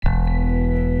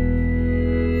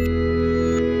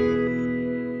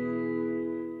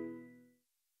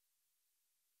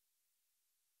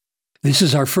This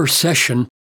is our first session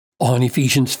on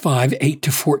Ephesians 5, 8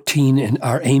 to 14, and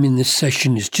our aim in this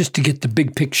session is just to get the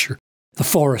big picture, the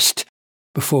forest,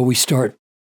 before we start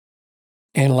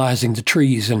analyzing the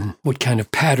trees and what kind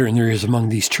of pattern there is among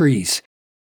these trees.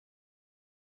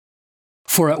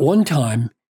 For at one time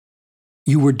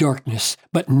you were darkness,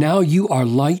 but now you are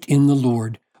light in the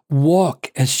Lord.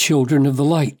 Walk as children of the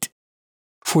light.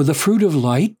 For the fruit of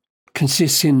light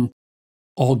consists in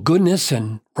all goodness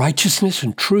and righteousness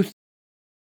and truth.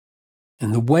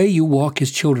 And the way you walk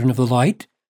as children of the light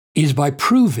is by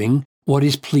proving what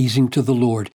is pleasing to the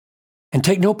Lord. And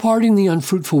take no part in the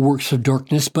unfruitful works of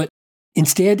darkness, but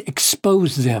instead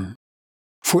expose them.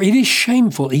 For it is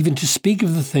shameful even to speak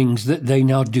of the things that they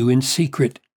now do in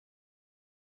secret.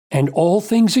 And all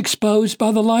things exposed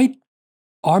by the light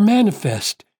are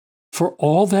manifest, for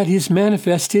all that is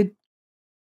manifested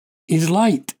is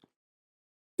light.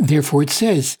 Therefore it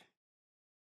says,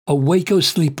 "Awake, O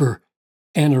sleeper,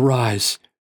 and arise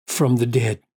from the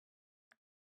dead,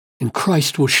 and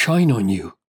Christ will shine on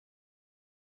you."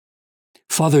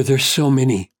 Father, there's so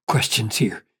many questions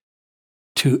here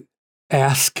to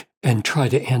ask and try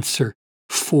to answer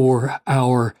for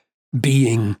our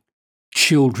being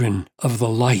children of the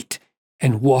light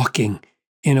and walking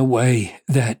in a way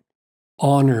that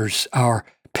honors our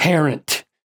parent,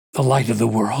 the light of the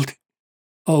world.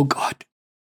 Oh God,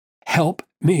 help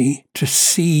me to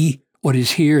see what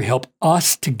is here. Help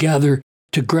us together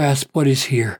to grasp what is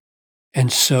here.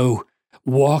 And so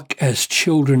walk as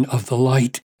children of the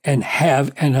light and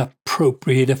have an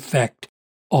appropriate effect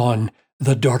on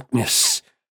the darkness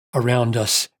around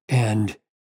us and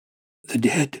the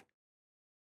dead.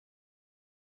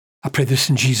 I pray this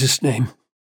in Jesus' name.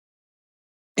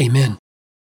 Amen.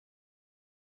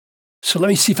 So let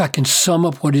me see if I can sum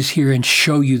up what is here and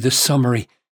show you the summary,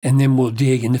 and then we'll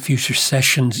dig in the future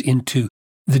sessions into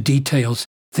the details.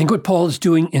 I think what Paul is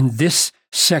doing in this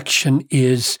section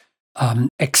is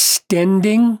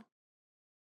extending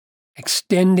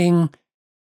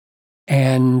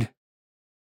and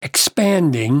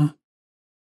expanding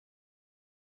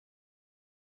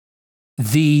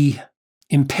the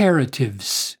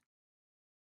imperatives,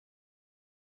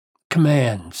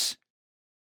 commands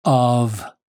of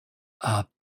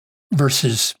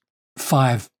verses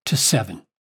 5 to 7,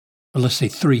 or let's say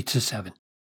 3 to 7.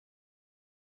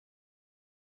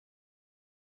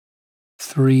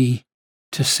 3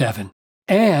 to 7.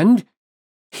 And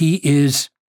he is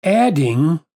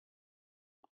adding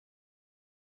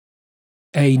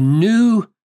a new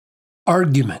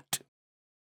argument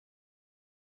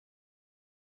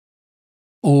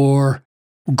or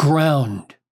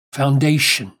ground,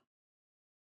 foundation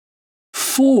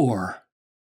for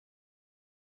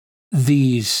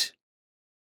these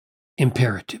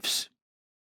imperatives.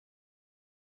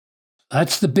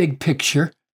 That's the big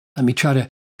picture. Let me try to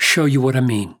show you what I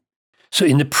mean. So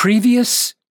in the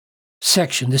previous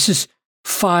section, this is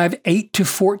 5, 8 to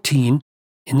 14,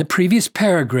 in the previous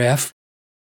paragraph,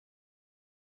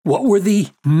 what were the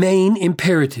main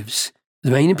imperatives?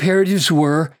 The main imperatives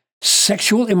were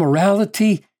sexual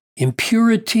immorality,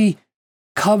 impurity,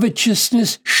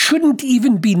 covetousness shouldn't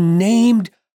even be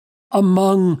named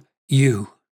among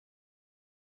you.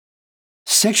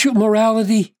 Sexual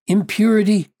immorality,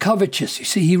 impurity, covetousness. You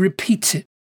see, he repeats it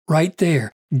right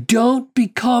there. Don't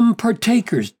become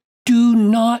partakers. Do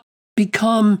not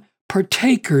become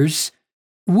partakers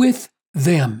with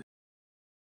them.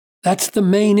 That's the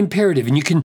main imperative. And you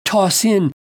can toss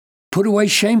in, put away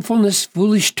shamefulness,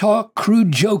 foolish talk,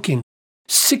 crude joking.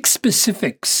 6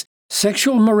 specifics.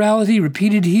 Sexual immorality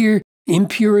repeated here,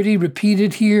 impurity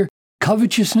repeated here,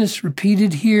 covetousness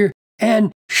repeated here,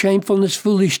 and shamefulness,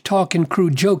 foolish talk, and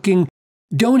crude joking.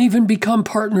 Don't even become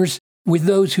partners with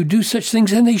those who do such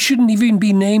things, and they shouldn't even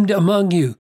be named among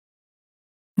you.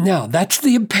 Now, that's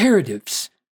the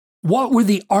imperatives. What were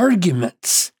the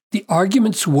arguments? The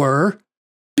arguments were,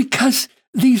 because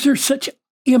these are such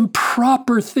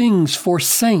improper things for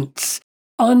saints,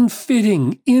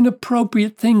 unfitting,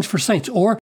 inappropriate things for saints,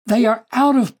 or they are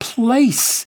out of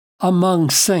place among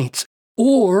saints.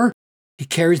 Or, he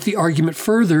carries the argument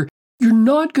further, you're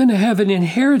not going to have an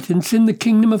inheritance in the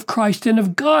kingdom of Christ and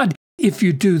of God if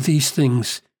you do these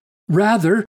things.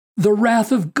 Rather, the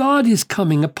wrath of God is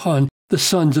coming upon the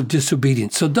sons of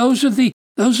disobedience. So those are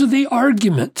the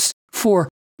arguments for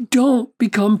don't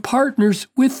become partners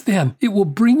with them. It will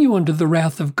bring you under the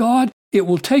wrath of God. It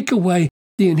will take away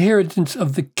the inheritance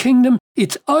of the kingdom.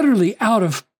 It's utterly out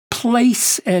of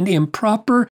place and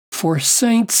improper for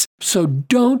saints. So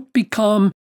don't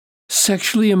become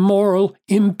sexually immoral,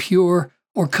 impure,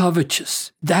 or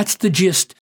covetous. That's the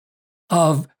gist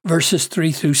of verses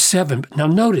 3 through 7. But now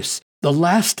notice, The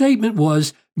last statement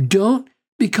was, don't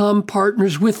become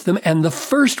partners with them. And the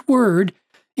first word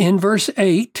in verse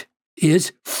 8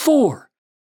 is for.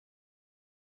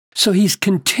 So he's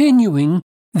continuing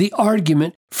the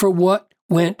argument for what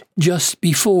went just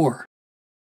before.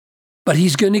 But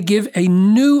he's going to give a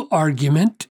new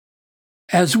argument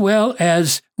as well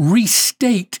as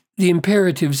restate the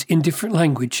imperatives in different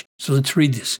language. So let's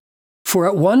read this. For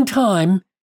at one time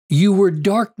you were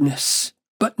darkness,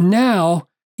 but now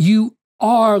you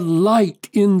are light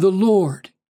in the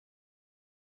Lord.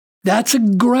 That's a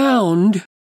ground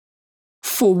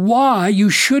for why you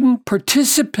shouldn't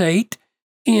participate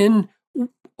in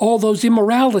all those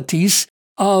immoralities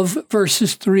of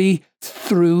verses 3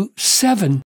 through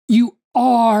 7. You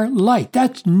are light.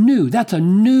 That's new. That's a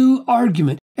new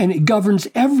argument, and it governs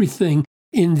everything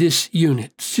in this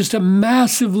unit. It's just a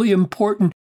massively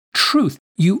important truth.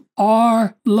 You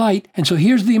are light. And so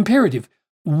here's the imperative.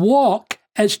 Walk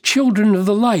as children of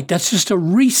the light. That's just a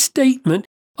restatement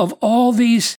of all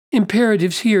these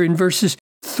imperatives here in verses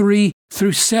 3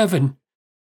 through 7.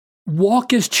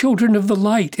 Walk as children of the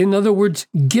light. In other words,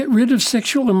 get rid of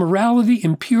sexual immorality,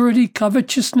 impurity,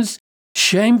 covetousness,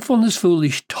 shamefulness,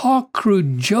 foolish talk,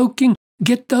 crude joking.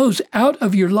 Get those out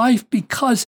of your life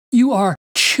because you are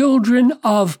children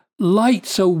of light.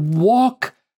 So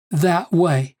walk that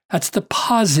way. That's the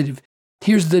positive.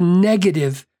 Here's the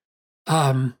negative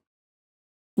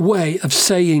way of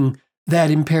saying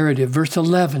that imperative. Verse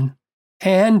 11,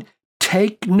 and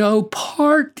take no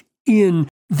part in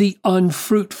the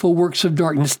unfruitful works of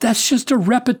darkness. That's just a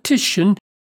repetition.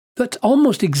 That's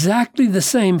almost exactly the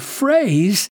same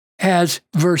phrase as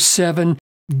verse 7.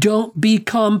 Don't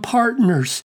become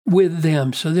partners with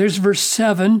them. So there's verse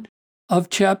 7 of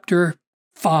chapter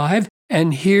 5.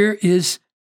 And here is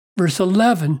verse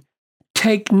 11.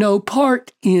 Take no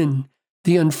part in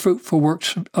the unfruitful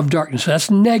works of darkness. So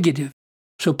that's negative.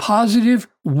 So positive,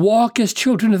 walk as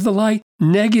children of the light.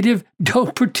 Negative,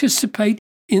 don't participate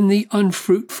in the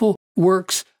unfruitful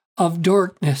works of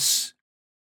darkness.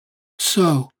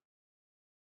 So,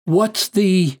 what's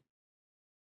the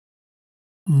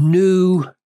new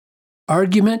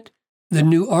argument? The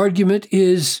new argument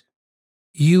is,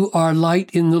 you are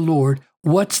light in the Lord.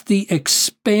 What's the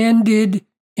expanded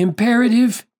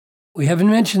imperative? We haven't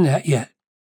mentioned that yet.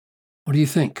 What do you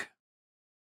think?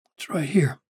 It's right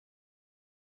here.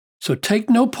 So take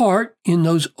no part in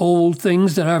those old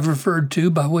things that I've referred to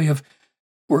by way of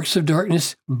works of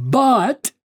darkness,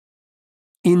 but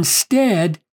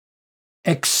instead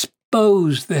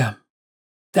expose them.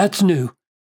 That's new.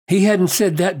 He hadn't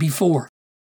said that before.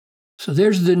 So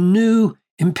there's the new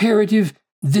imperative.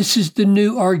 This is the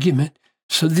new argument.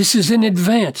 So this is an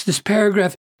advance. This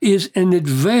paragraph is an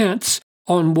advance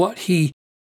on what he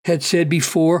had said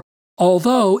before,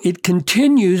 although it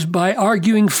continues by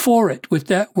arguing for it with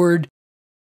that word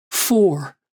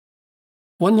for.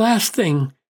 One last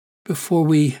thing before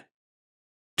we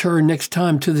turn next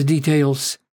time to the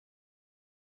details.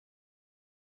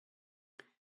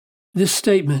 This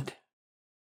statement,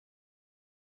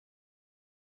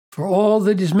 for all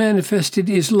that is manifested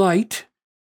is light,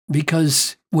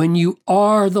 because when you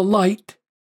are the light,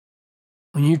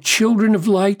 when you're children of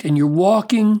light and you're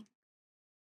walking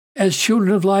as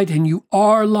children of light and you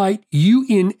are light, you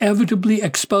inevitably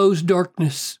expose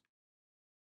darkness.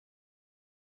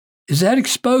 Is that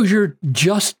exposure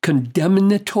just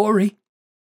condemnatory?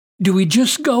 Do we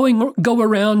just go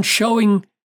around showing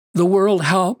the world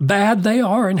how bad they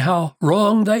are and how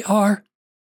wrong they are?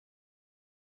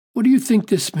 What do you think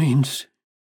this means?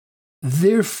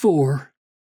 Therefore,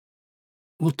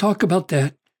 we'll talk about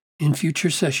that in future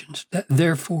sessions. That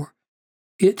therefore,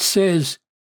 it says,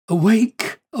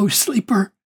 awake, O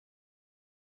sleeper.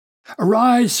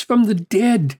 Arise from the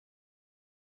dead.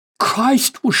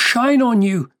 Christ will shine on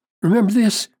you. Remember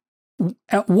this?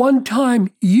 At one time,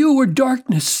 you were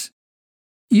darkness.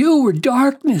 You were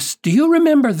darkness. Do you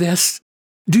remember this?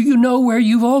 Do you know where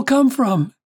you've all come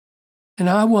from? And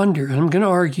I wonder, and I'm going to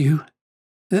argue,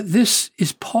 that this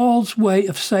is Paul's way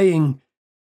of saying,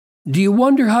 do you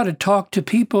wonder how to talk to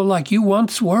people like you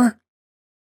once were?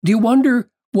 Do you wonder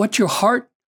what your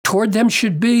heart toward them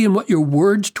should be and what your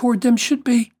words toward them should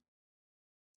be?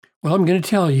 Well, I'm going to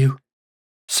tell you.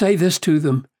 Say this to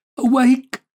them.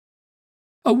 Awake.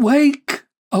 Awake,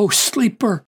 O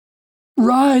sleeper.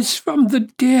 Rise from the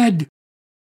dead.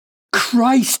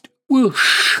 Christ will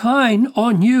shine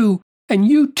on you, and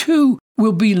you too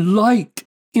will be light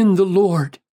in the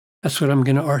Lord. That's what I'm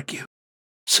going to argue.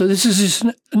 So this is just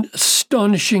an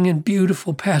astonishing and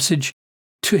beautiful passage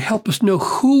to help us know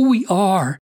who we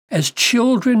are as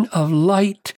children of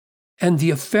light and the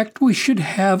effect we should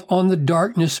have on the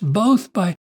darkness, both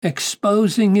by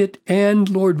exposing it, and,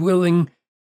 Lord willing,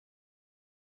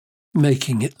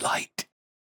 making it light.